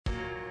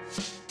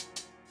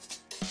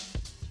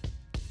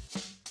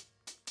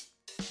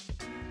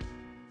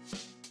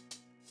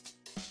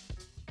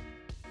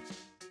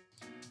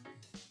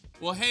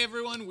Well, hey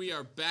everyone, we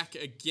are back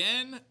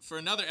again for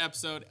another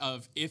episode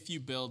of If You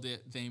Build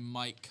It, They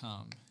Might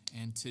Come.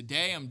 And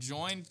today I'm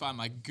joined by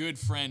my good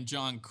friend,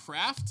 John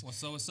Kraft.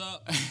 What's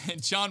up?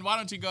 John, why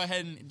don't you go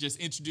ahead and just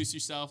introduce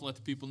yourself, let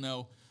the people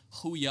know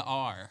who you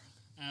are.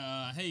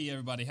 Hey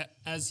everybody.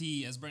 As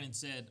Brennan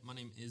said, my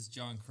name is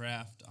John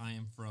Kraft. I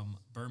am from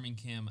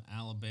Birmingham,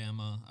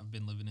 Alabama. I've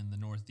been living in the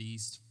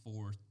Northeast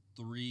for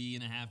 3.5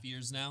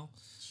 years now.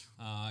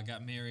 I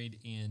got married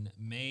in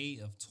May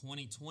of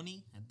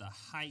 2020 at the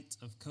height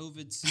of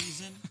COVID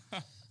season.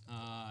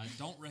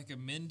 Don't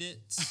recommend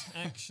it,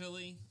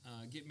 actually.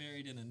 Get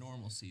married in a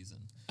normal season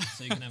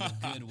so you can have a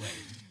good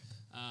wedding.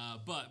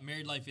 But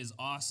married life is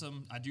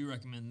awesome. I do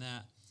recommend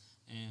that.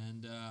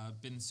 And I've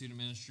been in student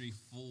ministry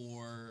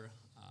for,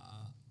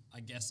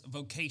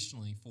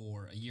 vocationally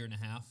for 1.5 years.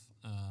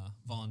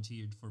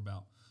 Volunteered for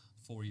about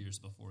 4 years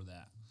before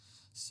that.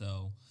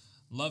 So,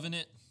 loving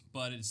it,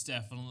 but it's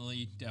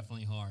definitely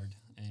hard.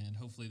 And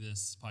hopefully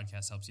this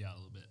podcast helps you out a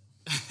little bit.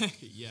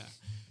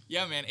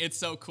 Yeah, man, it's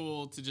so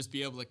cool to just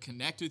be able to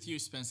connect with you,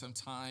 spend some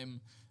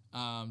time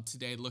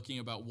today looking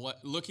at what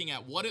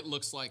it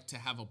looks like to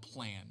have a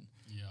plan.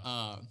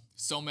 Yeah.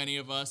 So many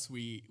of us,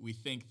 we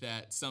think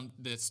that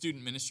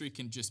student ministry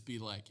can just be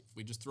like, if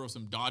we just throw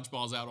some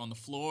dodgeballs out on the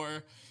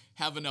floor,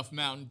 have enough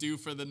Mountain Dew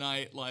for the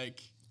night, like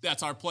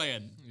that's our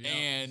plan. Yeah.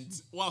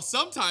 And while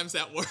sometimes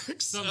that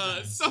works,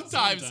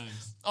 sometimes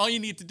all you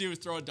need to do is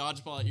throw a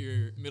dodgeball at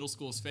your middle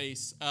school's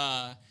face.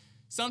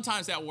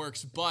 Sometimes that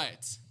works,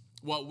 but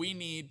what we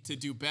need to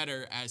do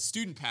better as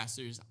student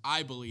pastors,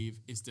 I believe,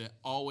 is to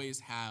always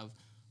have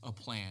a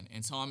plan.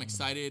 And so I'm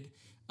excited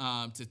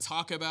to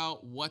talk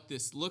about what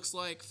this looks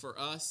like for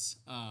us.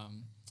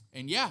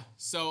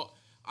 So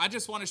I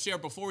just want to share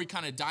before we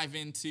kind of dive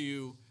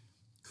into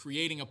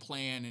creating a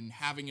plan and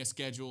having a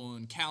schedule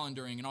and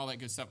calendaring and all that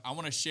good stuff. I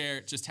want to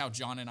share just how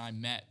John and I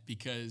met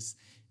because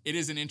it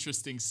is an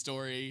interesting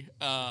story.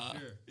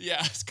 Sure. Yeah,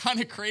 it's kind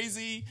of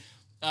crazy.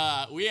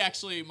 My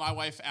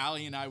wife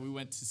Allie and I, we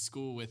went to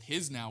school with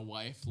his now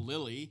wife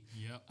Lily.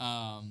 Yep.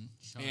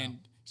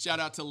 Shout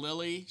out to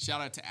Lily.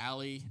 Shout out to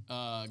Allie.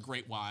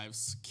 Great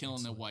wives,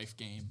 killing the wife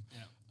game.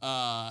 Yep.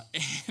 Allie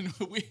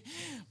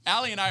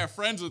and I are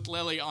friends with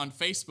Lily on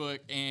Facebook,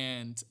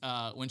 and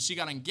when she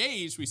got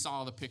engaged, we saw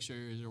all the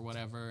pictures or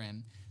whatever,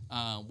 and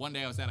one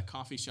day I was at a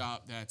coffee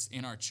shop that's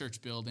in our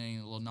church building,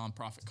 a little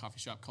nonprofit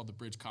coffee shop called the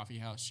Bridge Coffee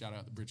House. Shout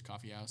out the Bridge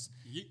Coffee House.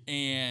 Yeah.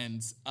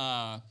 And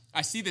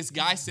I see this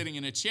guy sitting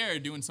in a chair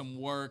doing some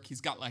work. He's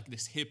got like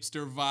this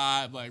hipster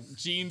vibe, like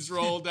jeans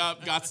rolled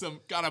up, got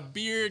a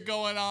beard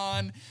going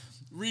on,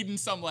 reading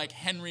some like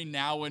Henry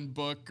Nouwen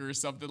book or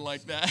something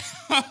like that.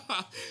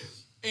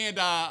 And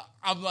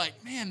I'm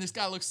like, man, this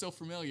guy looks so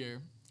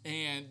familiar.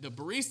 And the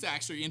barista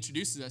actually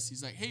introduces us.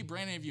 He's like, hey,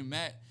 Brandon, have you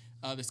met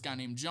this guy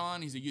named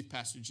John? He's a youth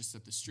pastor just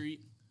up the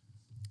street.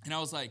 And I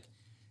was like,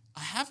 I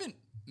haven't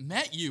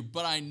met you,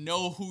 but I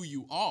know who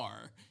you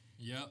are.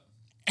 Yep.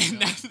 And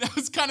that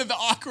was kind of the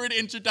awkward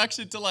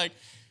introduction to like,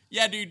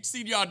 yeah, dude,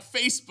 seen you on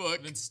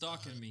Facebook. Been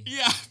stalking me.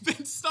 Yeah, I've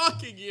been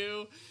stalking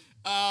you.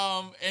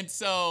 And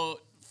so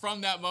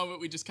from that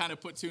moment, we just kind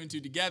of put two and two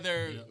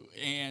together. Yep.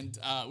 And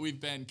we've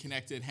been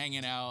connected,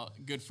 hanging out,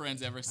 good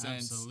friends ever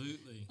since.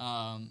 Absolutely.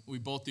 We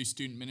both do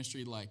student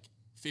ministry like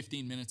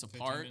 15 minutes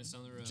apart. 15 minutes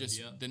down the road, just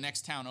yep. the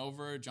next town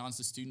over. John's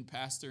the student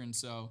pastor. And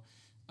so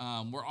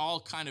we're all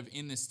kind of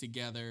in this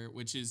together,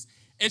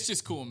 it's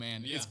just cool,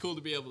 man. Yeah. It's cool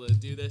to be able to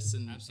do this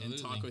and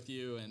talk with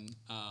you. And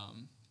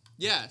I'm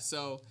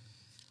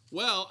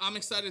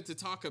excited to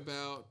talk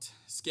about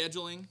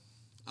scheduling.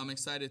 I'm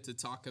excited to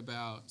talk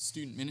about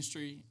student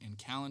ministry and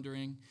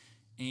calendaring.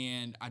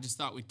 And I just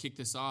thought we'd kick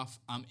this off.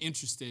 I'm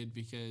interested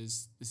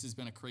because this has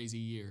been a crazy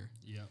year.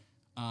 Yep.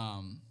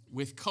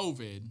 With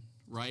COVID,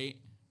 right?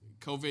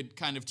 COVID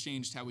kind of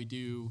changed how we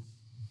do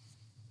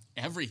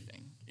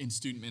everything in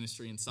student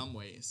ministry in some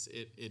ways.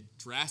 It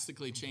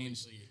drastically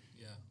changed.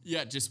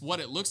 Yeah, just what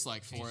it looks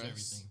like for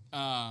us.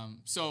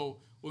 Everything. So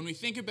when we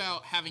think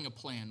about having a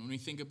plan, when we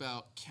think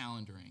about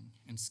calendaring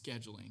and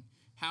scheduling,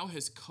 how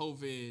has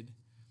COVID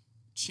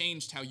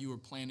changed how you were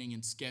planning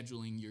and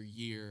scheduling your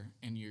year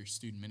and your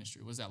student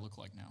ministry? What does that look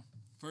like now?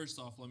 First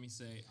off, let me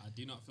say I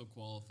do not feel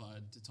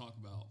qualified to talk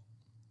about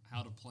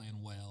how to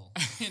plan well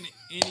in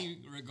any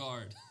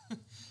regard.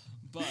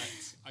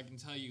 But I can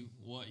tell you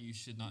what you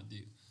should not do.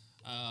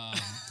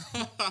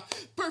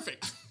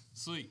 Perfect.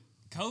 Sweet.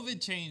 COVID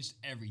changed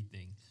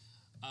everything.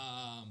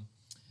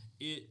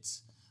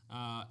 It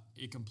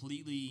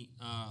completely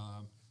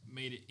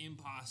made it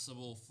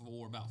impossible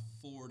for about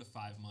 4 to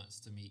 5 months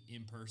to meet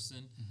in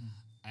person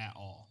at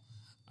all.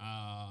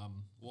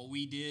 What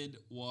we did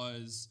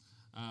was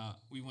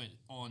we went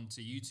on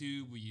to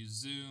YouTube. We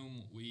used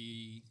Zoom.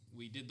 We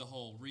did the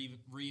whole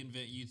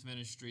reinvent youth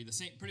ministry.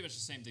 Pretty much the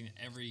same thing that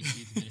every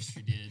youth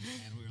ministry did.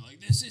 And we were like,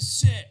 this is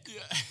sick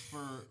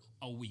for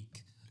a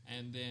week.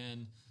 And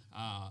then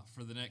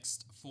for the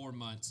next 4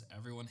 months,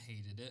 everyone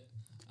hated it.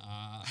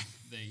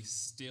 They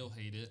still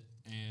hate it,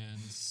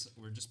 and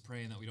we're just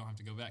praying that we don't have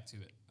to go back to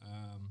it.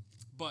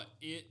 But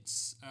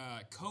it's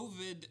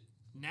COVID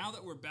now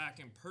that we're back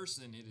in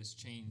person, it has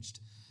changed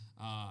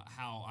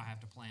how I have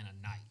to plan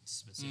a night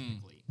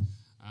specifically.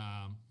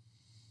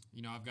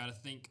 I've got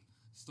to think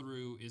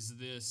through, is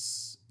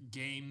this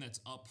game that's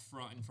up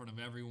front in front of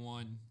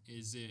everyone,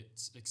 is it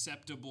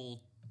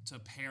acceptable to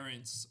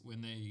parents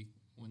when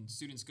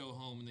students go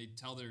home and they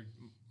tell their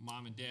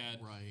mom and dad,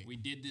 right, we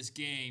did this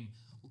game,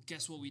 well,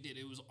 guess what we did,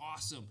 it was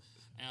awesome.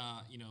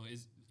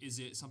 Is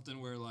it something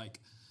where like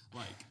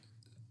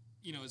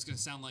it's going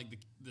to sound like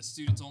the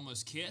students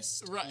almost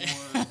kissed, right?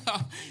 Or,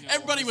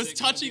 everybody was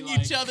touching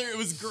each other. It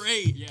was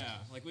great. Yeah,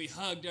 like we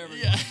hugged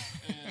everyone.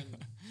 Yeah.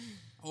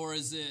 Or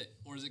is it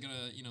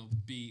gonna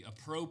be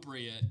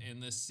appropriate in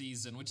this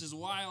season? Which is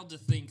wild to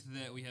think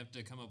that we have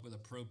to come up with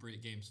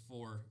appropriate games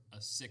for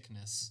a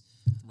sickness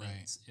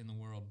that's in the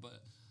world,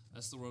 but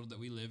that's the world that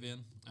we live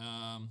in.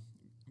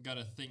 Got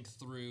to think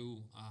through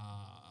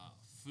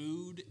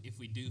food, if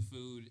we do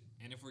food,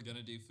 and if we're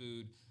gonna do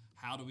food,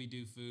 how do we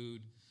do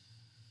food?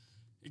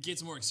 It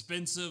gets more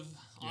expensive,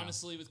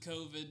 honestly, with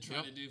COVID,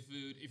 trying to do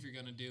food, if you're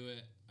going to do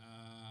it.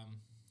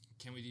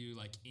 Can we do,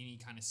 like, any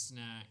kind of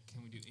snack?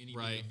 Can we do any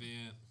big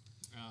event?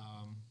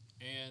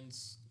 And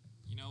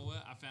you know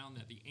what? I found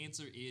that the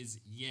answer is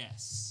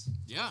yes.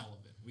 Yeah. All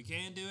of it. We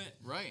can do it.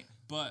 Right.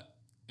 But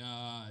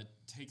it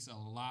takes a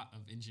lot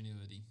of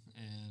ingenuity.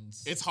 And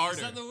it's harder.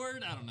 Is that the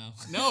word? I don't know.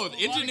 No,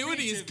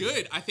 ingenuity is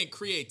good. I think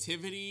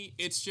creativity,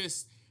 it's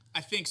just,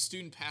 I think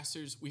student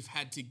pastors, we've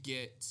had to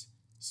get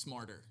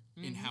smarter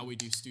in how we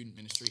do student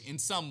ministry in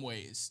some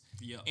ways.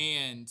 Yep.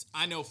 And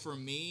I know for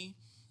me,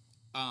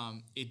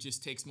 it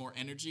just takes more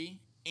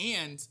energy.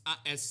 And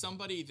as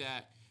somebody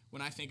that,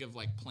 when I think of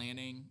like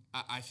planning,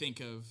 I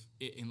think of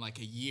it in like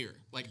a year.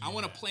 Like I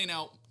want to plan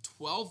out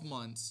 12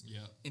 months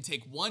and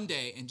take one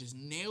day and just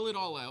nail it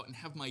all out and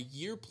have my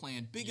year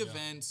plan, big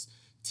events,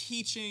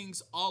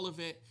 teachings, all of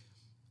it.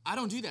 I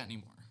don't do that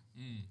anymore.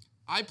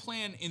 I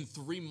plan in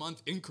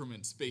 3-month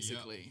increments,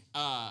 basically.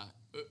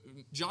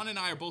 John and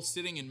I are both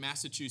sitting in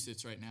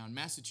Massachusetts right now, and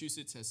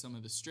Massachusetts has some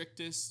of the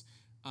strictest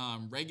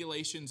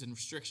regulations and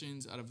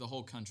restrictions out of the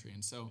whole country.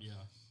 And so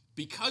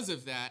because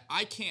of that,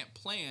 I can't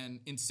plan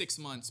in 6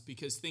 months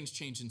because things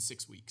change in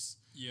 6 weeks.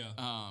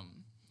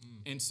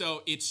 And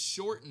so it's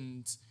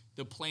shortened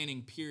the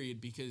planning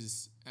period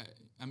because,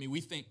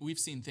 we've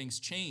seen things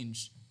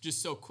change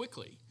just so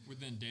quickly.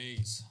 Within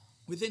days.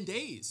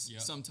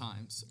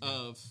 Sometimes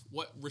of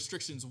what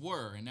restrictions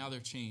were, and now they're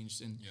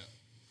changed.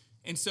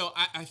 And so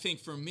I think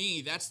for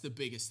me, that's the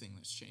biggest thing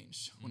that's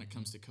changed when it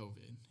comes to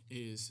COVID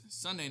is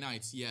Sunday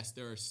nights. Yes,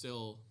 there are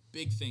still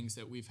big things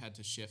that we've had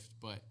to shift,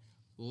 but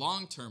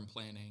long-term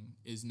planning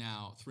is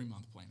now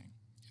 3-month planning.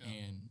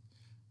 And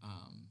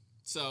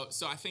so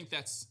I think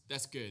that's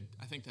good.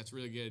 I think that's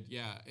really good.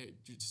 Yeah,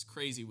 it's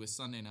crazy with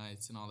Sunday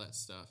nights and all that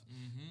stuff.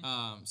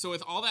 So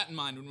with all that in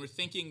mind, when we're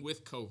thinking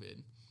with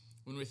COVID,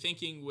 when we're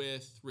thinking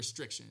with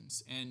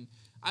restrictions, and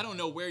I don't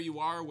know where you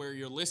are, where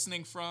you're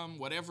listening from,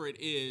 whatever it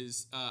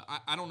is.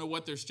 I don't know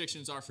what the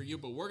restrictions are for you,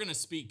 but we're going to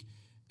speak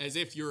as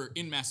if you're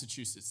in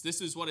Massachusetts.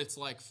 This is what it's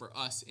like for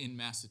us in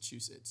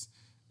Massachusetts.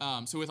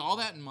 So with all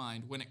that in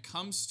mind, when it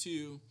comes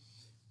to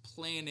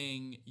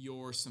planning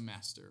your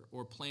semester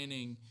or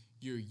planning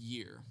your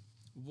year,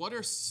 what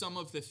are some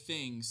of the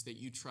things that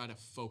you try to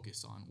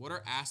focus on? What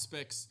are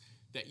aspects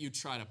that you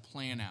try to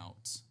plan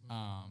out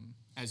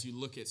as you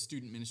look at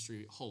student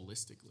ministry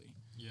holistically?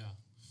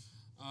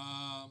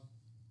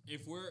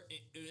 If we're,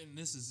 and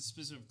this is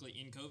specifically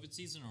in COVID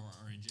season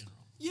or in general?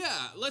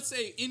 Yeah, let's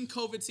say in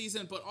COVID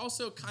season, but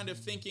also kind of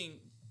thinking,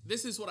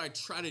 this is what I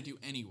try to do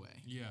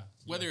anyway.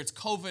 Whether it's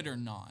COVID or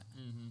not.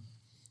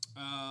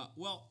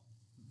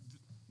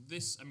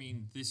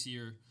 This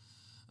year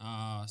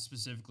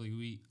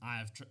specifically, I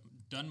have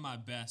done my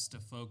best to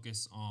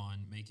focus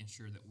on making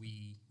sure that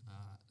we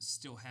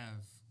still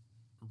have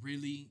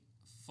really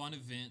fun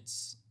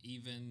events,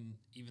 even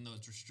though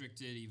it's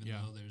restricted, even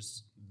though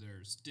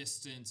there's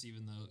distance,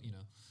 even though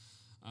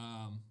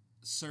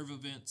serve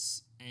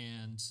events,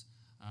 and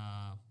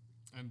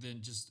then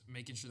just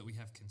making sure that we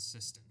have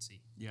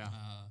consistency.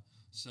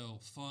 So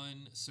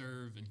fun,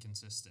 serve, and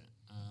consistent.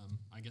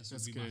 I guess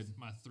would be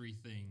my 3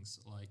 things.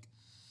 Like,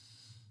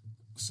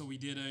 so we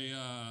did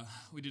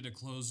a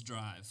clothes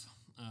drive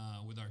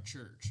with our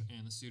church,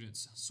 and the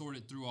students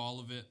sorted through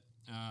all of it.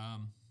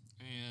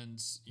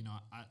 And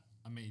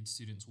I made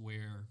students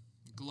wear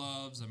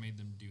gloves. I made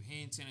them do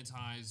hand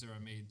sanitizer. I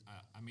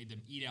made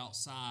them eat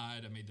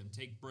outside. I made them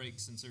take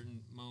breaks in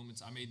certain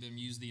moments. I made them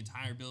use the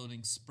entire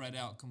building, spread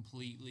out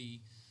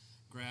completely,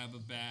 grab a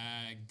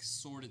bag,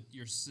 sort it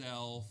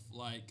yourself.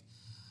 Like,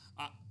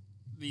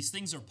 these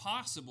things are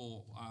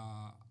possible.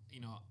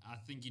 I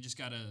think you just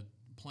got to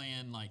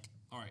plan, like,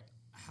 all right,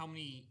 how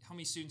many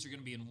students are going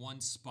to be in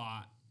one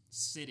spot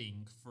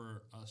sitting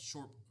for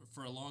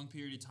a long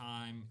period of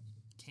time?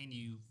 Can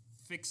you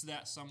fix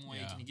that some way?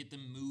 Can you get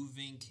them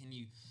moving? Can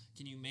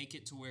you make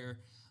it to where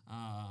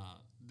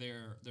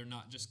they're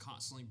not just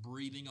constantly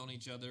breathing on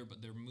each other,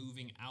 but they're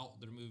moving out,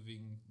 they're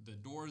moving, the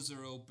doors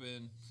are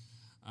open,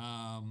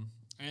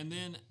 and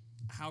then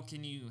how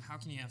can you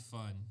have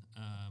fun?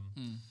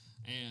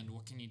 And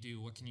what can you do?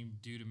 What can you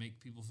do to make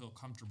people feel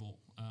comfortable?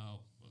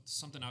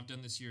 Something I've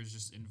done this year is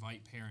just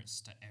invite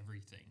parents to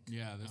everything.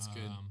 Yeah, that's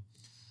good.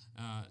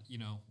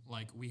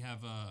 Like we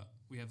have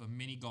a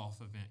mini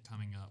golf event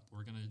coming up.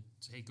 We're gonna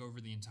take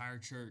over the entire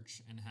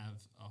church and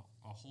have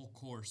a whole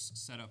course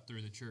set up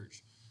through the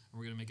church. And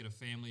we're gonna make it a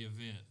family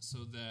event so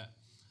that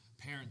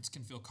parents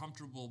can feel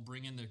comfortable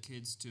bringing their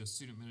kids to a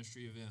student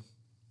ministry event,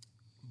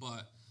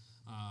 but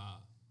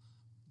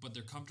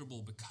they're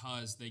comfortable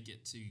because they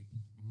get to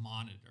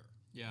monitor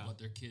what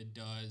their kid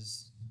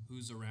does,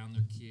 who's around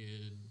their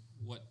kid,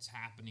 what's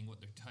happening, what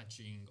they're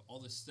touching, all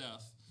this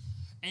stuff.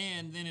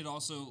 And then it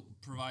also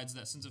provides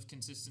that sense of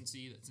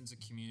consistency, that sense of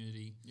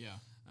community. Yeah.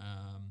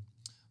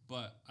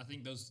 But I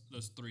think those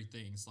three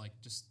things, like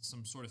just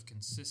some sort of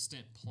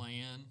consistent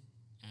plan,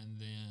 and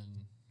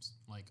then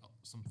like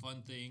some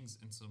fun things,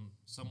 and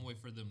some way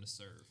for them to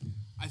serve.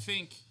 I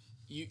think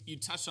you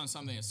touched on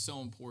something that's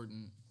so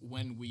important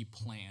when we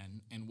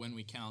plan and when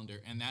we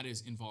calendar, and that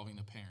is involving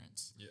the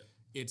parents. Yeah.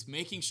 It's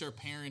making sure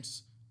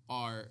parents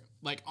are,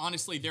 like,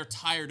 honestly, they're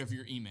tired of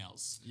your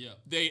emails. Yeah.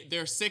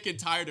 They're sick and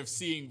tired of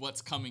seeing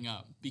what's coming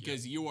up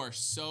because you are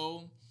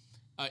so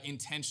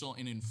intentional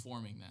in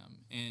informing them.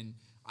 And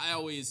I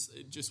always,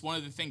 just one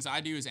of the things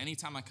I do is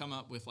anytime I come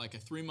up with like a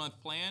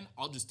 3-month plan,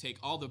 I'll just take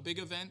all the big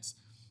events,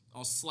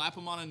 I'll slap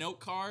them on a note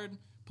card,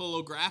 put a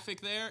little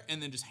graphic there,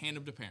 and then just hand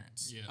them to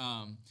parents.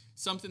 Yeah.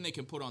 Something they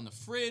can put on the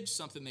fridge,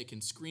 something they can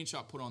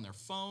screenshot, put on their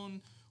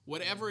phone,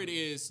 whatever it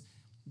is,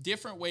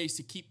 different ways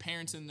to keep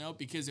parents in the know,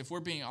 because if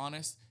we're being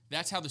honest,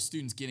 that's how the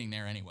student's getting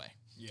there anyway.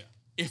 Yeah.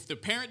 If the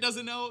parent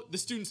doesn't know, the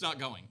student's not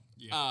going.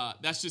 Yeah.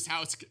 That's just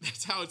how it's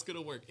going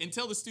to work.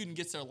 Until the student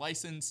gets their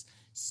license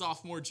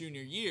sophomore,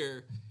 junior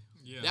year,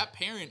 that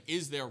parent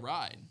is their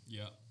ride.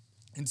 Yeah.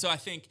 And so I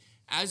think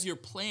as you're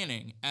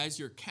planning, as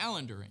you're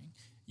calendaring,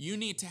 you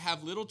need to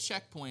have little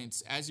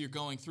checkpoints as you're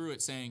going through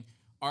it saying,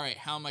 all right,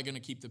 how am I going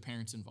to keep the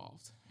parents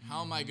involved?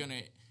 How am I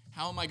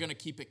going to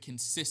keep it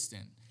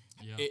consistent?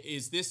 Yeah.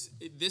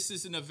 This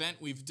is an event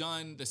we've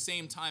done the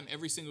same time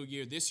every single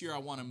year. This year I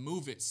want to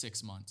move it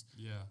 6 months.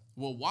 Yeah.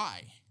 Well,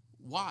 why?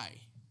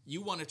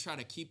 You want to try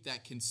to keep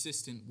that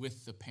consistent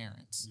with the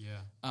parents.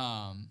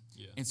 Yeah.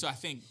 And so I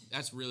think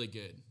that's really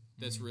good.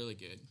 That's really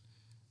good.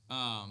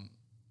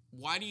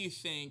 Why do you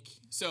think,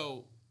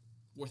 so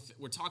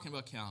we're talking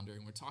about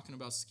calendaring, we're talking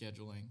about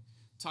scheduling,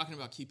 talking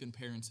about keeping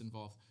parents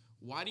involved.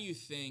 Why do you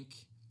think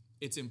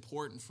it's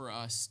important for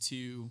us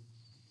to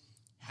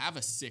have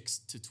a 6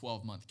 to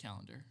 12 month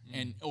calendar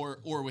and or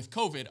with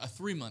COVID, a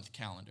 3-month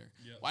calendar?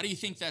 Yep. Why do you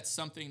think that's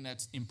something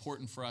that's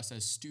important for us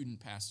as student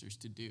pastors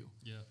to do?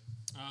 Yeah.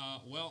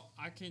 Well,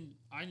 I can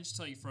just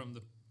tell you from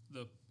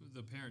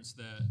the parents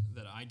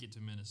that I get to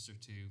minister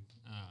to,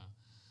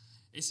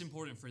 it's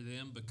important for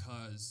them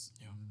because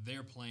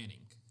they're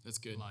planning. That's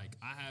good. Like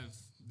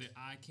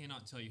I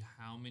cannot tell you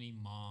how many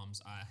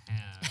moms I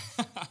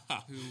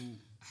have who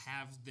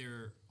have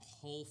their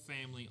whole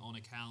family on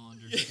a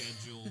calendar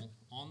schedule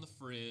on the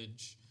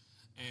fridge,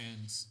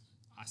 and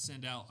I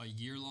send out a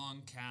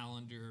year-long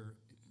calendar.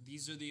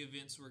 These are the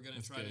events we're going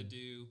to try to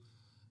do.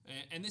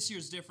 And this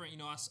year's different.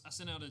 I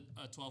sent out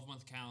a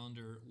 12-month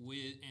calendar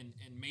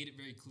and made it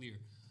very clear.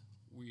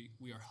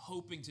 We are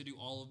hoping to do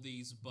all of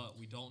these, but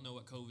we don't know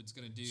what COVID's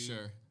going to do.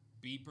 Sure.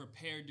 Be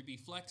prepared to be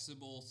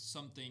flexible.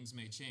 Some things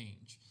may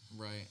change.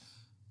 Right.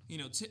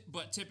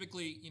 But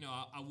typically,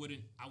 I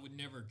would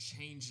never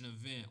change an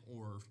event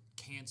or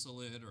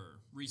cancel it or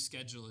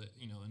reschedule it.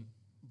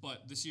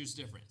 But this year's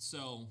different.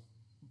 So,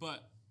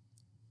 but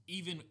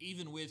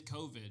even with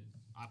COVID,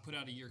 I put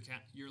out a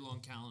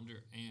year-long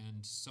calendar,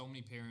 and so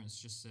many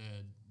parents just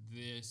said,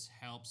 this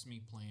helps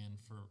me plan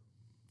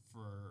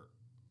for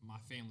my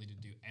family to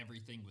do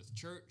everything with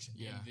church,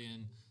 and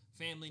then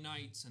family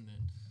nights, and then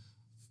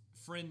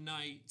friend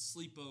night,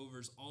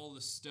 sleepovers, all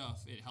this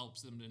stuff. It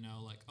helps them to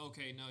know, like,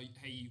 okay, no,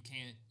 hey, you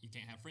can't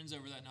have friends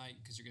over that night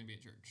because you're going to be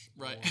at church,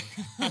 right?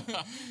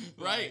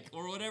 Right,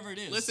 or whatever it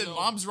is. Listen,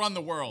 moms run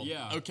the world.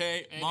 Yeah,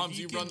 okay, and moms,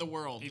 you run the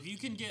world. If you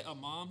can get a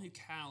mom who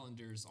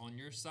calendars on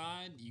your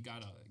side, you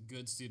got a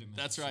good student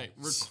ministry. That's right.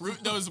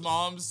 Recruit those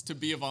moms to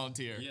be a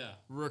volunteer. Yeah,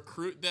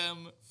 recruit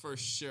them for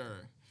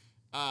sure.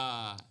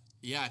 I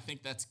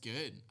think that's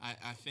good.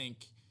 I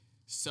think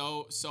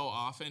so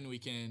often we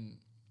can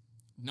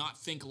not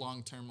think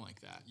long term like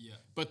that. Yeah.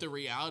 But the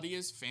reality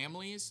is,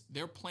 families,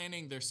 they're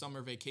planning their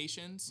summer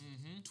vacations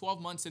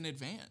 12 months in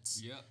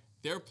advance. Yeah.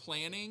 They're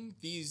planning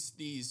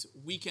these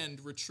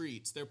weekend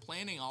retreats. They're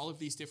planning all of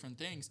these different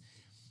things.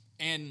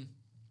 And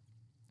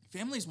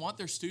families want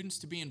their students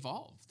to be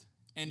involved.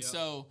 And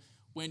so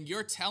when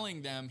you're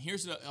telling them,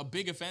 here's a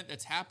big event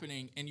that's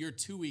happening, and you're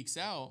 2 weeks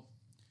out,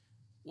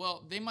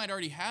 well, they might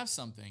already have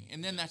something.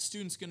 And then that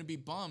student's going to be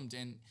bummed.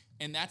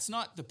 And that's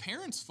not the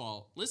parents'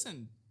 fault.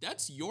 Listen,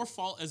 that's your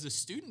fault as a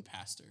student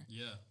pastor.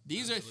 Yeah.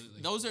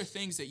 Those are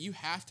things that you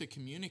have to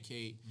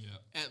communicate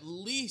at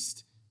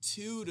least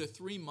 2 to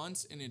 3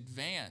 months in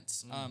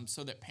advance,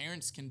 so that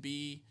parents can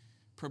be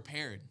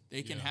prepared.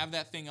 They can have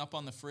that thing up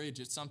on the fridge.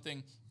 It's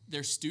something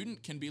their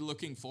student can be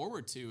looking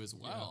forward to as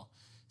well.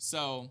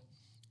 So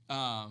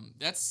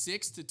that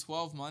 6 to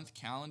 12 month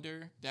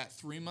calendar, that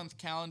 3-month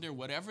calendar,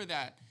 whatever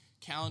that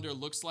calendar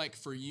looks like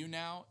for you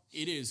now,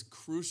 it is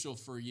crucial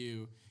for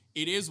you.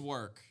 It is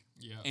work.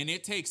 Yeah. And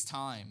it takes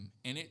time,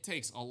 and it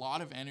takes a lot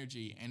of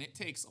energy, and it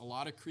takes a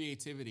lot of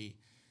creativity.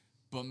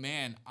 But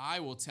man, I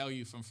will tell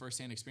you from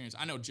firsthand experience,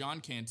 I know John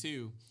can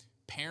too,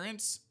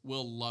 parents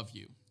will love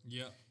you.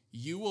 Yeah.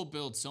 You will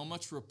build so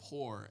much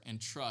rapport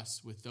and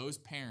trust with those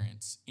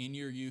parents in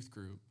your youth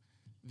group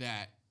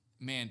that,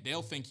 man,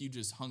 they'll think you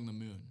just hung the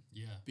moon.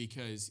 Yeah.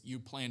 Because you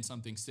planned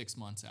something 6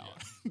 months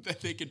out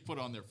that they could put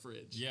on their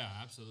fridge. Yeah,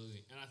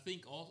 absolutely. And I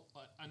think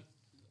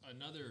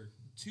another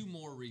 2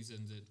 more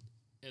reasons that,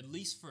 at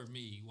least for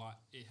me, why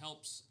it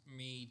helps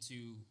me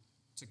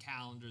to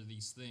calendar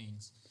these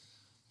things.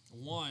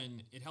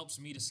 One, it helps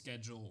me to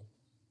schedule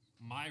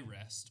my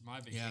rest, my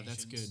vacations. Yeah,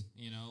 that's good.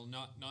 You know,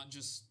 not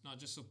just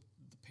so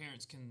the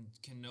parents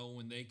can know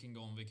when they can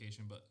go on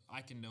vacation, but I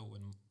can know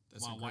when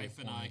my wife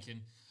and I can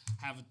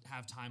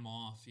have time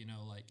off. You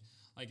know, like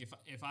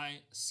if I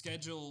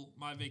schedule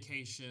my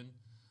vacation.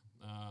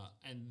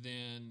 And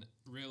then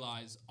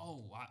realize,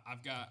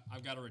 I've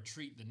got a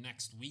retreat the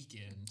next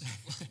weekend.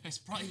 It's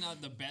probably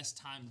not the best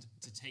time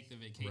to take the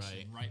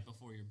vacation right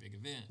before your big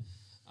event.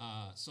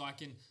 So I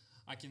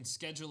can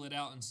schedule it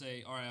out and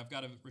say, all right, I've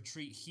got a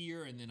retreat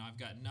here, and then I've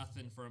got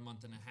nothing for a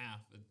month and a half.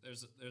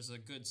 There's a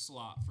good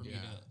slot for me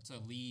to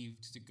leave,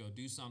 to go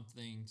do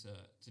something,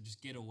 to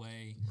just get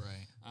away.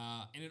 Right.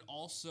 And it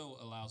also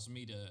allows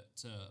me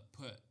to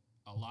put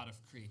a lot of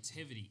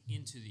creativity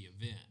into the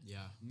event. Yeah.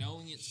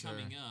 Knowing it's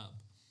coming up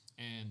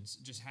and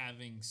just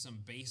having some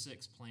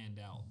basics planned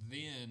out,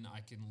 then I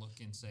can look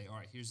and say, all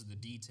right, here's the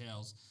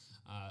details.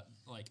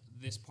 Like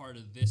this part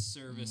of this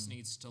service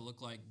needs to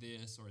look like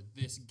this, or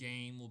this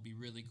game will be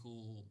really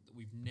cool.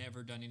 We've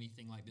never done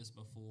anything like this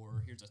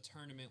before. Here's a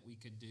tournament we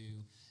could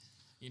do.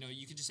 You know,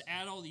 you could just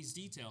add all these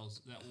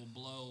details that will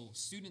blow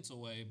students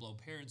away, blow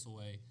parents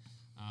away.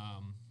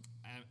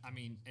 I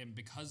mean, and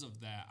because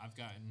of that, I've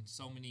gotten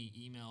so many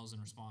emails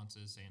and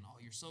responses saying, "Oh,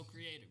 you're so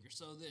creative. You're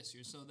so this.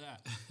 You're so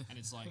that." And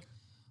it's like,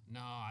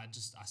 no, I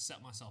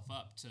set myself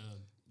up to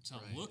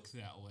look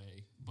that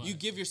way. But you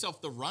give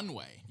yourself the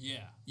runway.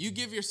 Yeah. You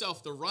give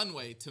yourself the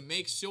runway to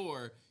make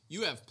sure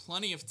you have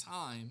plenty of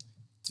time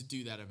to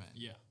do that event.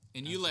 Yeah.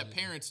 And you let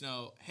parents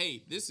know,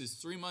 hey, this is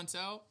 3 months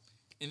out.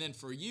 And then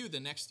for you, the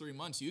next 3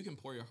 months, you can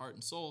pour your heart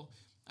and soul.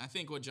 I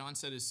think what John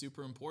said is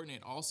super important.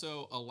 It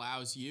also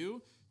allows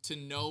you to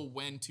know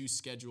when to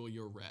schedule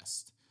your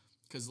rest.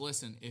 Because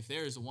listen, if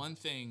there is one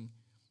thing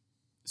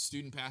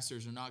student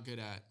pastors are not good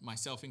at,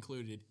 myself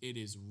included, it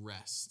is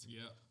rest.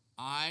 Yeah.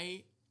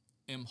 I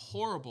am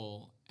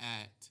horrible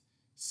at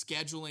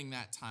scheduling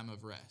that time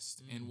of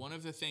rest. And one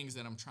of the things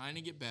that I'm trying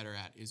to get better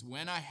at is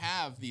when I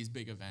have these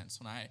big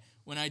events,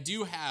 when I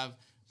do have,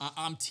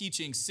 I'm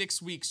teaching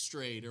 6 weeks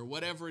straight or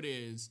whatever it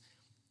is,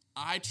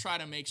 I try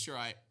to make sure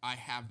I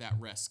have that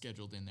rest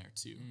scheduled in there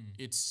too.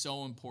 It's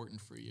so important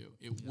for you.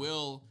 It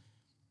will,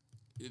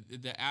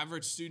 the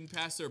average student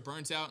pastor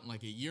burns out in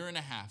like a year and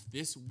a half.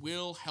 This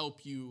will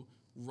help you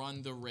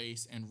run the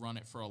race and run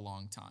it for a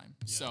long time.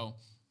 Yeah. So,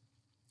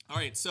 all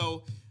right.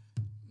 So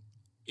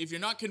if you're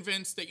not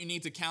convinced that you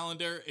need to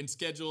calendar and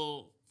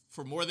schedule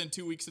for more than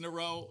 2 weeks in a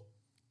row,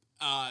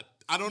 I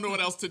don't know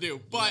what else to do,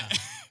 but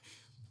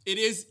it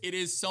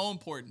is so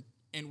important.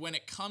 And when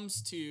it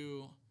comes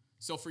to,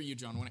 so for you,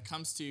 John, when it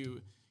comes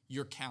to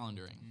your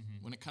calendaring,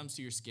 when it comes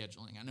to your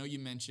scheduling, I know you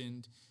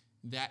mentioned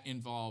that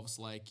involves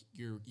like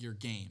your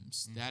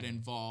games, that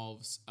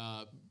involves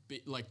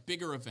like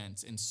bigger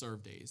events and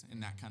serve days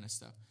and that kind of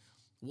stuff.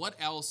 What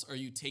else are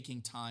you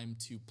taking time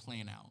to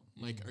plan out?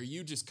 Like, are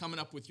you just coming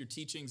up with your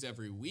teachings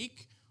every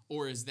week,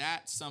 or is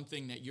that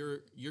something that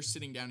you're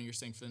sitting down and you're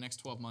saying for the next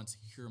 12 months,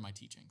 here are my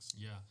teachings?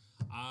 Yeah,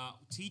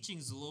 teaching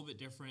is a little bit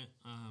different.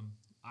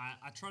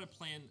 I try to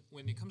plan,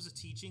 when it comes to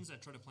teachings, I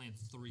try to plan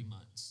 3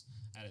 months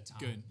at a time.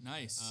 Good,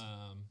 nice.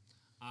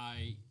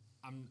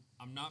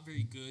 I'm not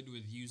very good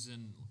with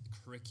using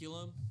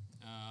curriculum.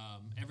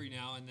 Every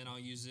now and then I'll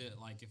use it,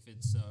 like if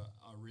it's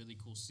a really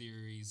cool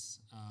series,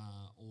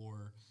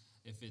 or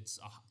if it's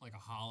like a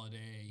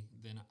holiday,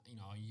 then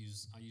I'll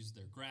use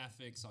their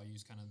graphics. I'll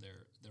use kind of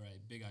their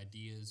big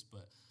ideas,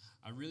 but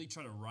I really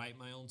try to write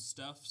my own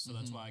stuff. So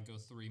that's why I go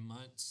 3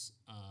 months.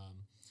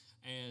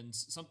 And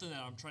something that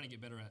I'm trying to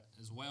get better at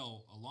as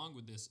well, along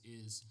with this,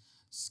 is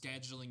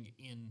scheduling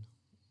in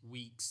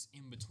weeks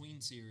in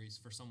between series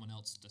for someone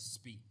else to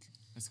speak.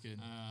 That's good.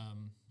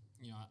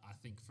 I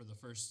think for the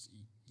first,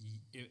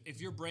 if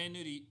you're brand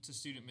new to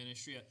student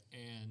ministry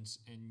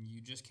and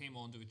you just came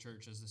onto a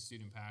church as a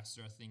student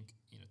pastor, I think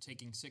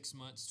taking 6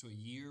 months to a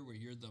year where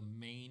you're the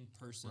main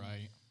person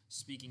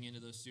speaking into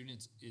those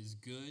students is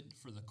good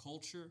for the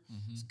culture.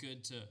 It's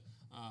good to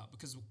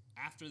because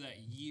after that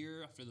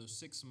year, after those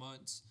 6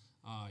 months,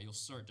 you'll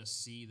start to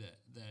see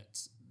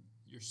that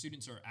your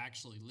students are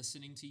actually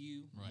listening to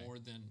you more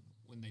than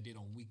when they did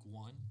on week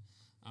one.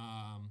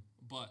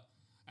 But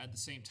at the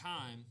same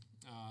time,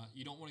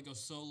 you don't want to go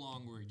so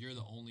long where you're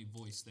the only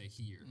voice they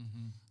hear.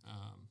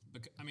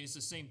 It's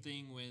the same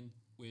thing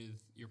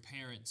with your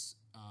parents.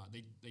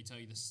 They tell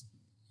you this.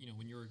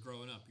 When you were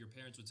growing up, your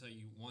parents would tell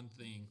you one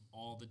thing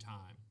all the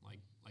time, like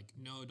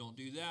no, don't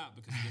do that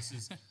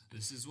because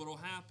this is what'll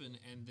happen,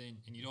 and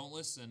you don't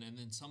listen, and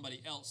then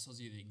somebody else tells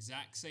you the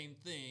exact same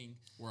thing.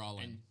 We're all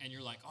in, and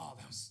you're like, oh,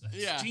 that's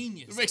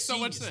genius. It makes so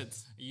much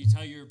sense. You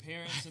tell your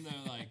parents, and they're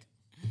like,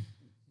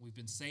 we've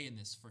been saying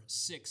this for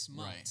 6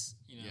 months.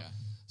 Right. Yeah.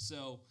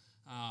 So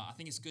I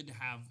think it's good to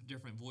have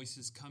different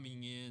voices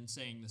coming in,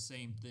 saying the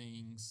same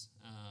things,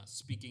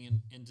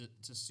 speaking into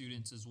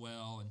students as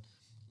well, and.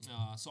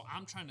 So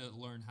I'm trying to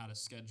learn how to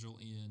schedule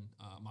in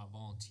my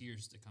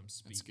volunteers to come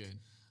speak. That's good.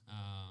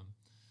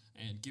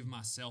 And give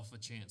myself a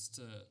chance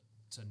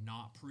to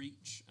not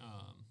preach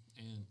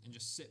and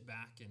just sit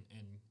back and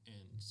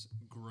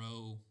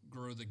grow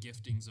the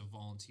giftings of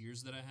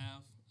volunteers that I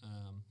have.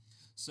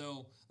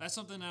 So that's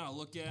something that I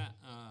look at.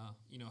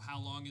 How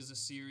long is a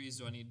series?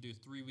 Do I need to do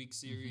a 3-week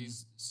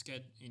series?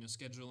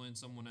 Schedule in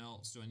someone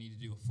else. Do I need to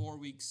do a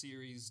 4-week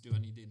series? Do I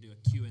need to do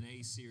a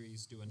Q&A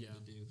series? Do I need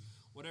to do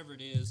whatever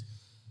it is?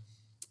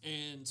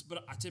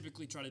 But I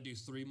typically try to do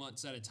 3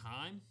 months at a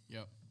time.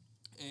 Yep.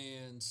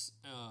 And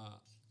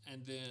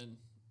then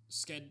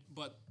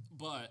but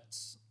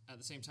at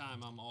the same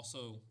time, I'm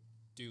also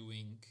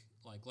doing,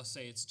 like, let's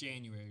say it's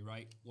January,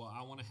 right? Well,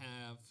 I want to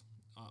have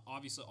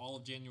obviously all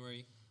of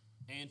January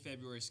and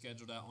February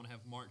scheduled out. I want to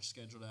have March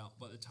scheduled out.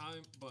 But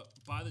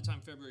by the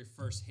time February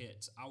 1st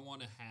hits, I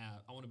want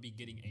to be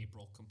getting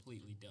April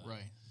completely done.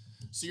 Right.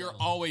 So you're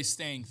always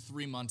staying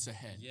 3 months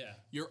ahead. Yeah.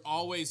 You're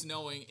always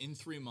knowing in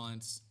 3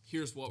 months,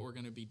 here's what we're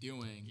going to be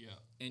doing. Yeah.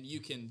 And you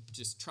can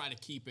just try to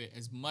keep it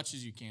as much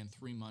as you can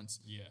 3 months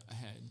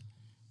ahead.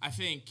 I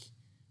think,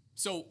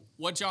 so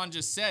what John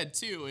just said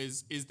too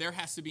is there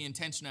has to be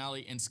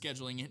intentionality in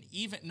scheduling, and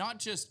even not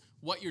just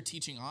what you're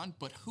teaching on,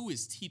 but who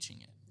is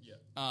teaching it.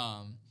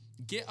 Yeah.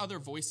 Get other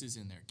voices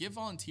in there. Get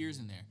volunteers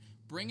in there.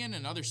 Bring in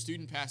another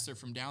student pastor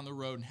from down the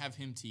road and have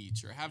him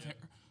teach, or have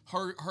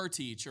her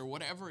teach, or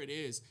whatever it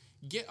is.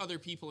 Get other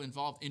people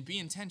involved and be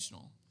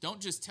intentional. Don't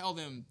just tell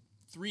them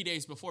 3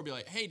 days before, be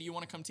like, hey, do you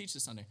want to come teach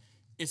this Sunday?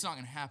 It's not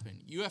going to happen.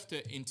 You have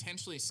to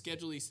intentionally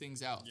schedule these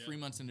things out 3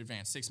 months in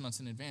advance, 6 months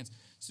in advance,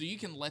 so you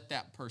can let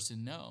that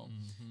person know.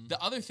 Mm-hmm.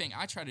 The other thing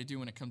I try to do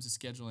when it comes to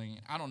scheduling,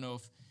 I don't know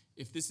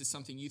if this is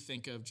something you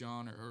think of,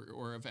 John,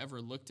 or have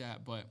ever looked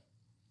at, but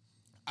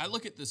I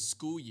look at the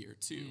school year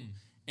too,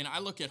 and I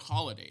look at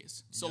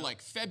holidays. So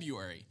like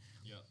February,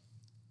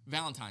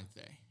 Valentine's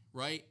Day.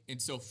 Right? And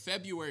so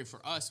February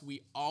for us, we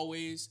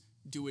always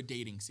do a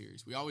dating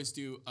series. We always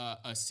do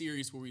a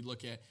series where we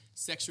look at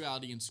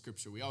sexuality in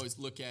Scripture. We always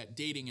look at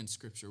dating in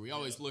Scripture. We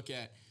always look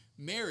at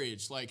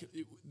marriage. Like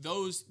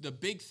the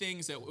big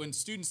things that when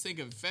students think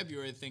of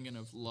February, they're thinking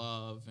of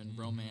love and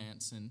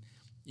romance and,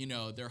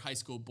 their high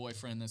school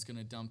boyfriend that's going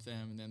to dump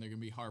them, and then they're going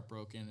to be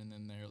heartbroken, and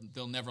then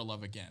they'll never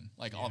love again.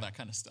 Like all that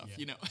kind of stuff,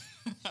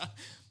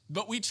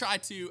 But we try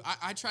to,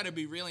 I try to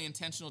be really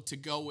intentional to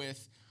go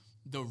with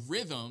the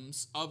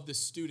rhythms of the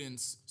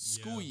students'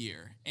 school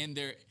year. And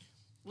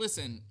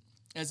listen,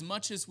 as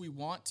much as we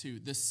want to,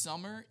 the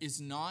summer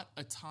is not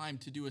a time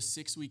to do a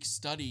 6-week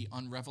study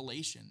on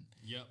Revelation.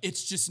 Yep.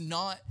 It's just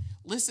not.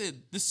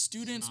 Listen, the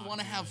students want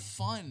to have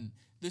fun.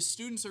 The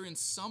students are in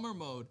summer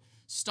mode.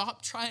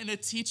 Stop trying to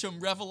teach them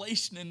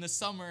Revelation in the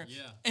summer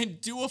and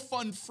do a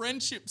fun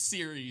friendship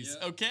series,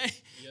 okay?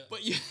 Yep.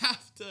 But you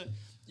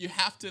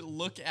have to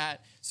look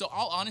at, so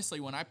I'll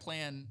honestly, when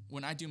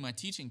I do my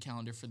teaching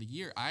calendar for the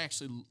year, I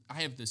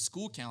have the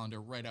school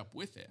calendar right up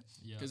with it,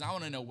 because I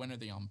want to know, when are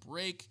they on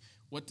break?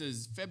 What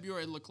does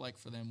February look like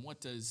for them? What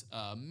does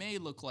May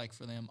look like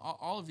for them?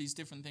 All of these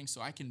different things,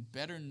 so I can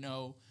better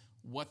know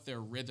what their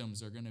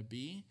rhythms are going to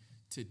be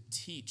to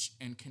teach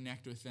and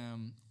connect with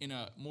them in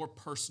a more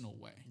personal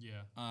way.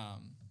 Yeah.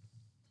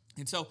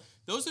 And so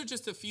those are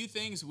just a few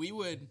things we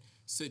would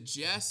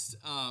suggest.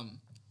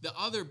 The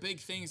other big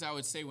things I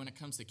would say when it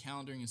comes to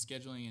calendaring and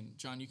scheduling, and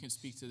John, you can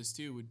speak to this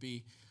too, would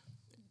be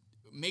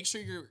make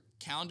sure you're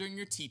calendaring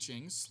your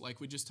teachings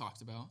like we just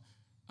talked about.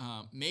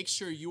 Make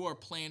sure you are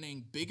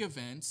planning big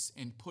events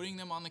and putting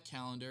them on the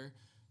calendar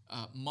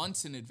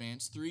months in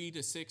advance, 3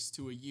 to 6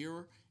 to a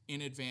year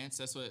in advance.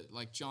 That's what,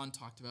 like John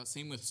talked about.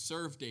 Same with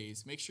serve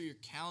days. Make sure you're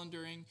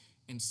calendaring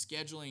and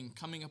scheduling,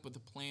 coming up with a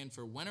plan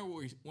for when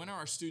are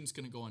our students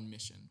going to go on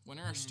mission? When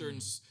are our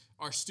students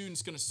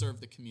going to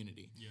serve the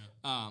community?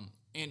 Yeah.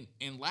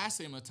 And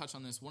lastly, I'm going to touch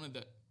on this. One of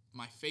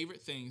my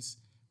favorite things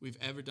we've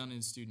ever done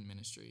in student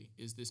ministry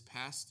is this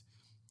past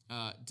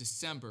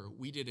December,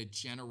 we did a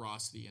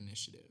generosity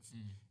initiative.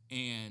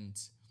 And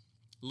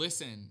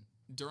listen,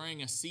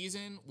 during a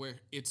season where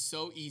it's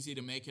so easy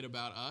to make it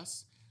about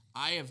us,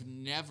 I have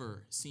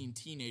never seen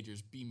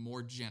teenagers be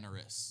more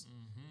generous,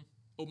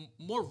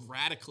 more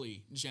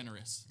radically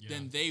generous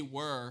than they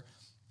were,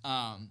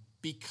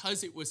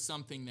 because it was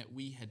something that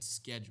we had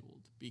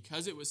scheduled,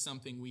 because it was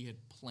something we had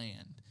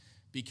planned,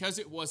 because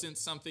it wasn't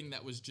something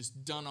that was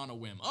just done on a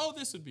whim. Oh,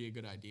 this would be a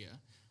good idea.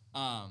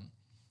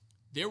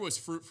 there was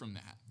fruit from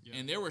that. Yep.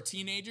 And there were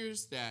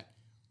teenagers that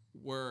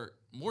were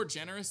more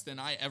generous than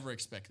I ever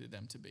expected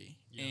them to be.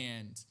 Yep.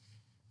 And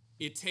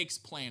it takes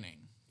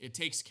planning, it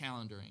takes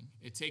calendaring,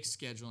 it takes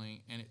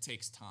scheduling, and it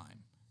takes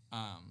time.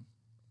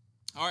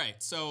 All right,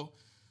 so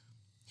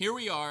here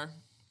we are.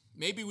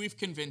 Maybe we've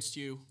convinced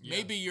you. Yeah.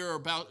 Maybe you're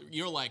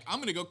like, I'm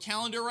going to go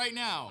calendar right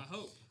now.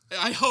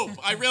 I hope.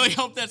 I really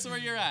hope that's where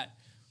you're at.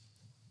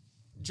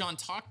 John,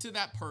 talk to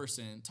that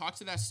person, talk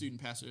to that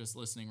student pastor that's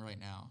listening right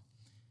now,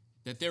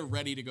 that they're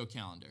ready to go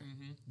calendar.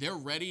 Mm-hmm. They're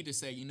ready to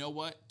say, you know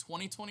what,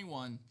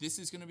 2021, this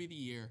is going to be the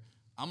year.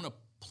 I'm going to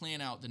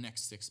plan out the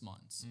next 6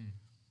 months.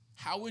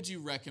 How would you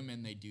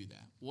recommend they do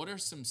that? What are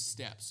some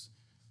steps?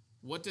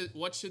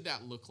 What should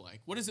that look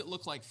like? What does it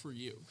look like for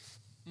you?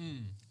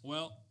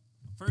 Well,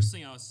 first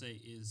thing I would say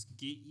is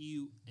get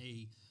you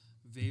a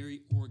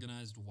very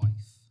organized wife.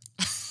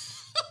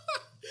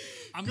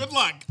 Good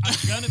luck. I'm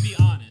going to be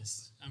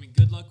honest. I mean,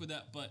 good luck with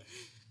that. But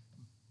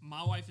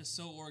my wife is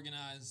so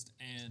organized,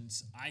 and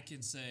I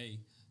can say,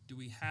 do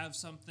we have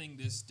something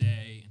this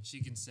day? And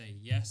she can say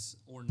yes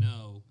or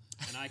no.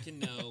 And I can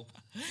know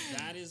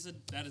that is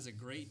a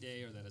great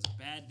day or that is a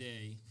bad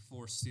day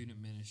for student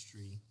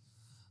ministry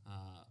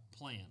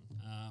plan.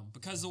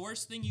 Because the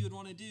worst thing you would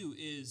want to do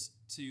is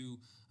to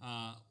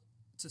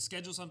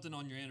schedule something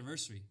on your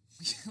anniversary.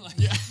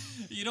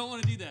 You don't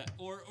want to do that.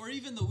 Or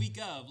even the week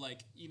of,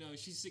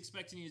 she's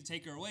expecting you to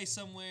take her away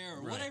somewhere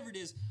or whatever it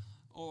is,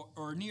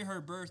 or near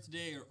her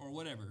birthday or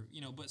whatever,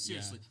 but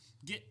seriously,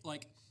 get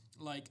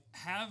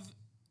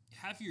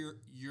have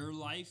your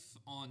life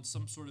on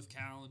some sort of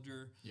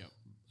calendar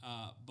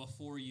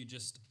before you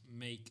just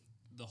make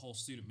the whole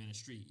student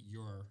ministry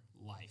your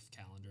life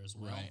calendar as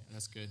well. Right,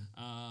 that's good.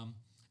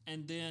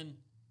 And then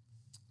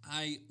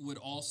I would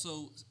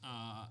also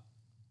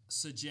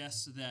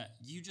suggest that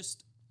you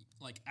just,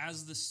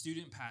 as the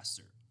student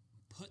pastor,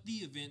 put the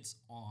events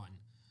on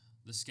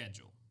the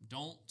schedule.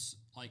 Don't,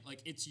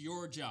 it's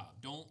your job.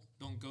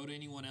 Don't go to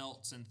anyone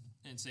else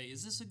and say,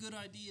 is this a good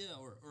idea?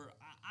 Or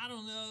I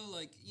don't know,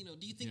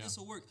 do you think this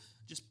will work?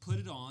 Just put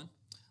it on,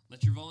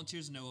 let your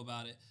volunteers know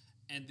about it,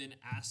 and then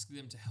ask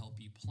them to help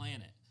you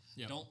plan it.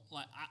 Yep. Don't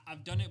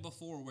I've done it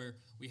before where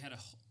we had a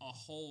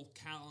whole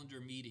calendar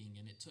meeting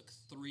and it took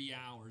 3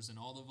 hours and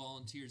all the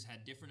volunteers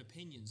had different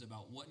opinions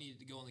about what needed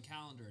to go on the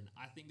calendar, and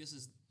I think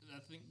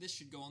this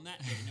should go on that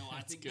day. No,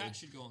 I think that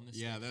should go on this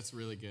day. Yeah, that's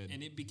really good.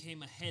 And it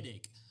became a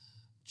headache.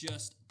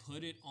 Just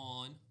put it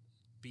on,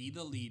 be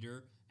the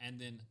leader, and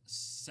then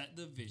set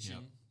the vision.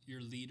 Yep.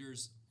 Your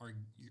leaders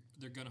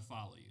they're going to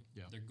follow you.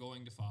 Yep. They're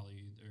going to follow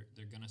you.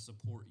 They're going to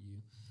support you.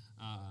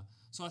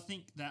 So I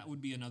think that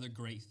would be another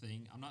great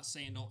thing. I'm not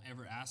saying don't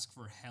ever ask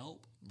for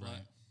help,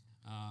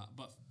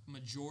 but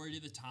majority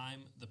of the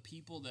time, the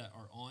people that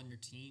are on your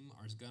team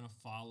are going to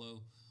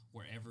follow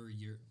wherever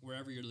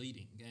you're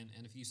leading.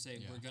 And if you say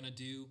we're going to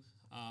do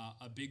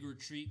a big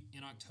retreat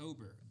in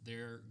October,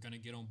 they're going to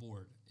get on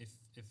board.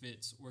 If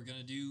it's we're going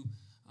to do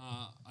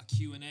a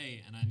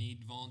Q&A and I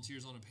need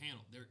volunteers on a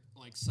panel, they're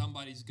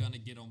somebody's going to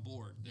get on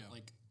board. Yeah.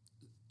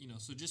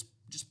 So just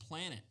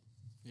plan it.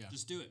 Yeah.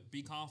 Just do it.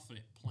 Be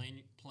confident.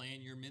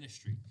 Plan your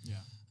ministry. Yeah.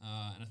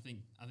 And I think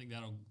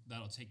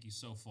that'll take you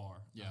so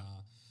far. Yeah.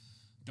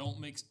 Don't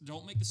make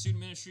the student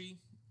ministry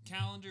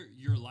calendar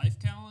your life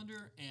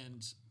calendar,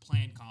 and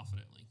plan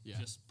confidently. Yeah.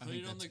 Just put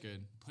it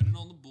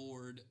on the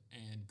board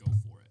and go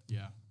for it.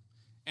 Yeah.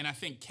 And I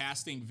think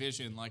casting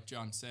vision, like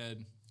John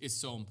said, is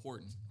so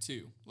important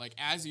too.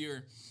 As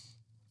you're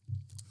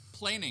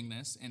planning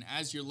this and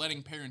as you're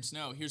letting parents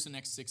know, here's the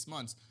next 6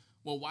 months.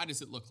 Well, why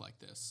does it look like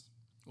this?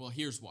 Well,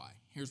 here's why.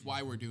 Here's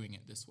why we're doing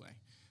it this way.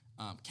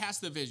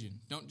 Cast the vision.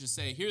 Don't just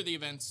say, here are the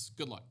events,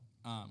 good luck.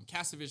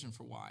 Cast the vision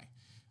for why.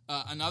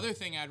 Another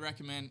thing I'd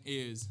recommend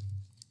is,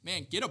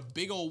 get a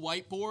big old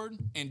whiteboard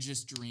and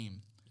just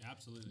dream. Yeah,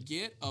 absolutely.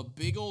 Get a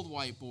big old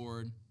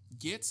whiteboard,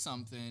 get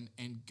something,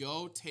 and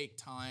go take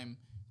time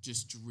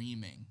just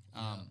dreaming.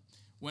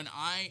 When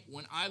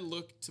I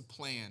look to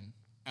plan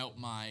out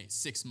my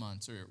 6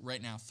 months, or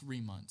right now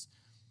 3 months,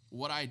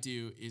 what I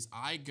do is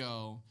I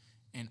go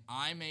and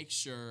I make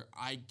sure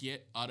I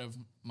get out of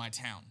my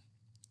town.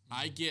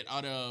 I get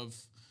out of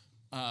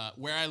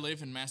where I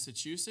live in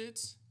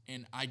Massachusetts,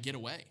 and I get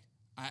away.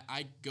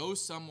 I go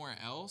somewhere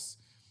else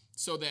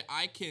so that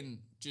I can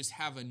just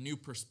have a new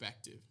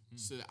perspective,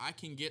 so that I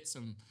can get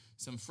some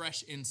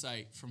fresh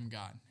insight from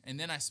God. And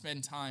then I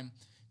spend time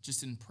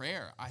just in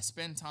prayer. I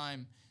spend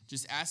time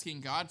just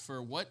asking God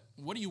for what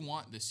do you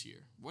want this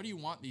year? What do you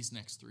want these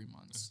next 3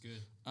 months? That's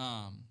good.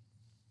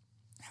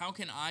 How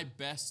can I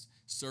best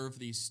serve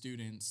these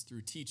students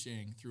through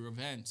teaching, through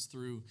events,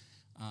 through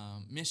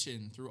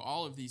mission, through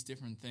all of these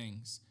different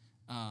things?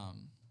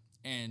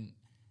 And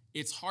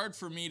it's hard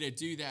for me to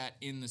do that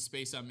in the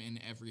space I'm in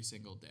every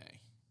single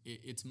day.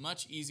 It's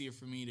much easier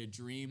for me to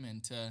dream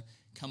and to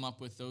come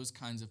up with those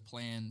kinds of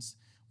plans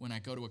when I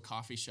go to a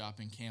coffee shop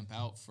and camp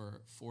out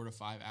for 4 to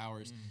 5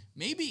 hours,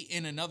 maybe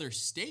in another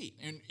state.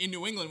 And in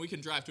New England, we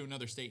can drive to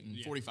another state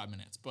in 45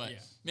 minutes. But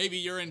maybe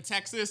you're in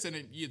Texas and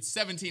it's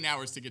 17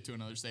 hours to get to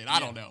another state. I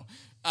don't know.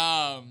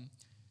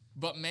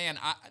 But man,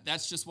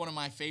 that's just one of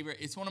my favorite.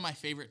 It's one of my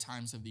favorite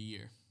times of the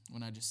year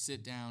when I just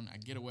sit down, I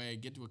get away,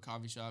 get to a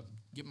coffee shop,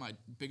 get my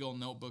big old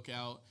notebook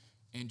out,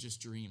 and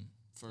just dream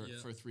for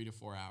 3 to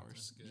 4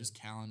 hours. Just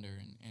calendar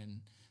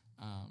and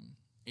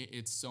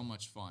it's so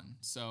much fun.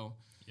 So,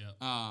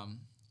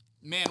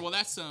 man, well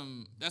that's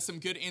some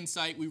good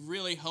insight. We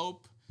really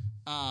hope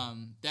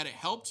that it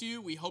helped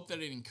you. We hope that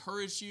it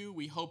encouraged you.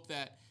 We hope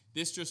that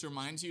this just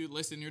reminds you,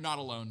 listen, you're not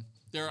alone.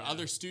 There are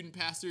other student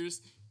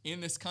pastors in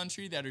this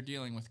country that are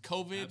dealing with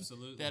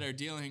COVID, that are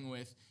dealing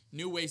with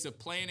new ways of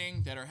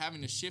planning, that are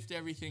having to shift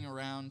everything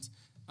around.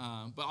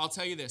 But I'll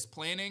tell you this,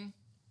 planning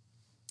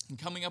and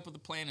coming up with a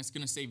plan is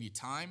going to save you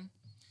time.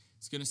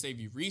 It's going to save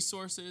you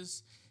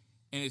resources,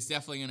 and it's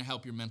definitely going to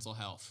help your mental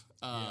health.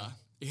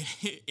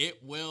 It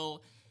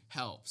will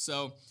help.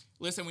 So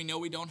listen, we know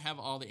we don't have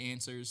all the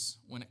answers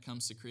when it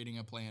comes to creating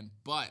a plan,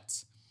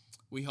 but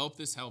we hope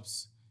this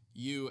helps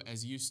you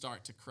as you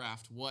start to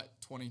craft what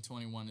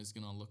 2021 is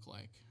going to look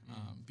like.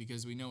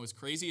 Because we know as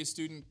crazy as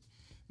student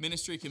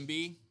ministry can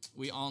be,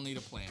 we all need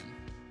a plan.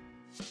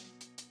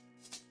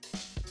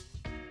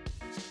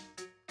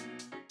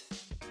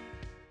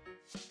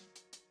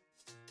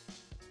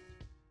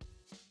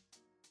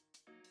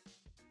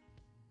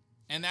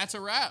 And that's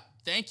a wrap.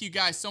 Thank you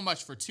guys so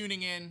much for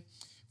tuning in,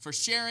 for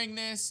sharing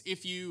this.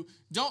 If you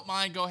don't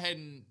mind, go ahead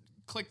and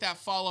click that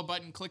follow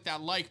button, click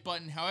that like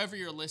button, however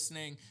you're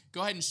listening.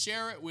 Go ahead and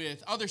share it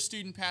with other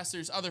student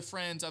pastors, other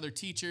friends, other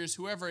teachers,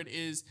 whoever it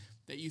is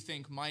that you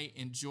think might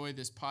enjoy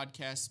this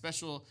podcast.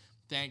 Special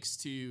thanks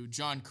to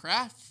John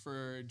Kraft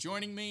for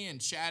joining me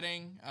and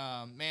chatting.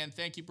 Man,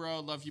 thank you,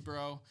 bro. Love you,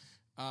 bro.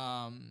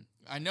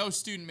 I know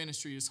student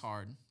ministry is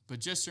hard, but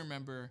just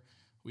remember,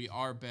 we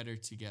are better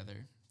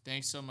together.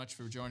 Thanks so much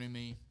for joining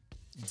me.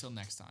 Until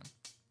next time.